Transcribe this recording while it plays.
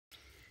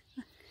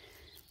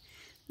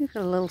We've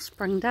got a little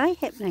spring day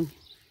happening.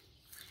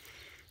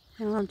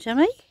 And little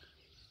Jimmy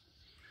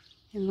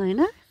and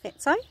Luna,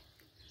 Fatso,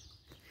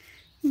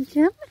 and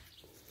Jim.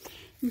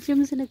 And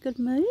Jim's in a good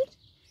mood.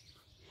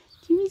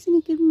 Jimmy's in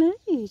a good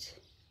mood.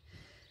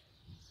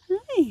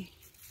 Hey.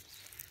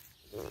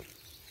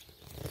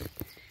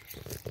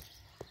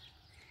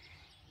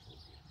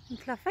 And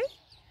Fluffy?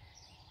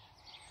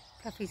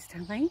 Fluffy's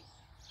tummy.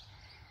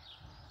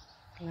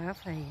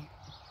 Fluffy.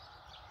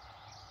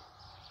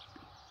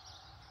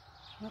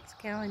 What's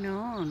going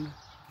on?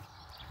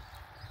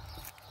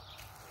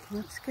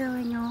 What's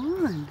going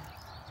on?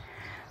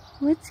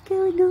 What's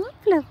going on,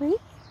 Fluffy?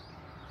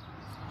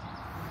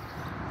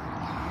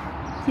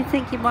 Do you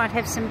think you might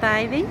have some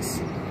babies?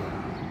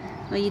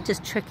 Or are you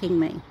just tricking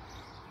me?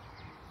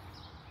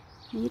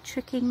 Are you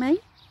tricking me?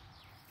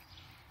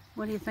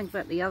 What do you think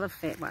about the other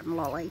fat one,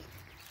 Lolly?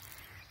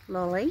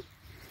 Lolly,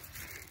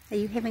 are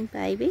you having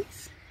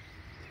babies?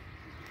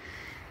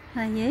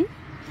 Are you?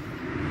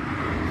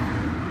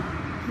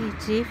 You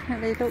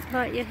definitely look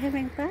like you're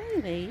having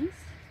babies.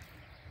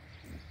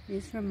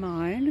 There's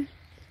Ramon,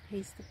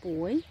 he's the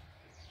boy.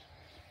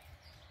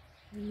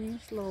 And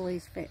there's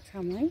Lolly's fat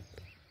tummy.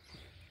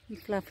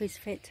 And Fluffy's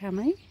fat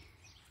tummy.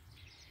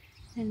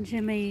 And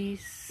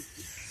Jimmy's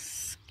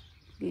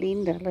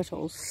slender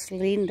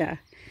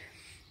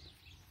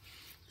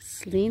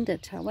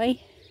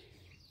tummy.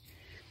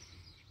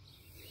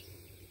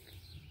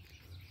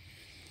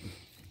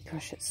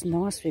 Gosh, it's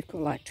nice. We've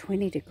got like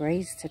 20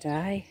 degrees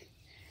today.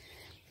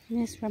 And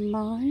there's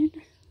Ramon.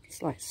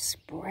 It's like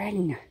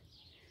spring.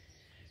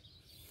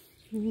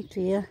 Oh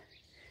dear.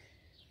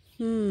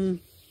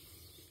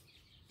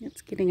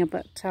 It's getting a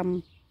bit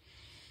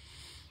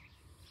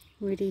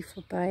ready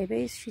for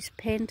babies. She's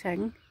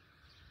panting.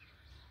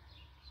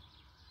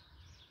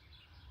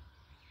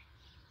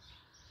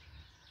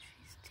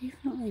 She's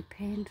definitely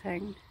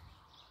panting.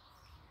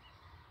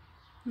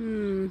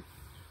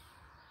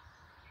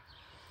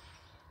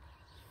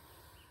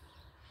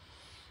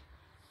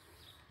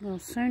 We'll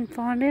soon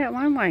find out,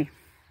 won't we?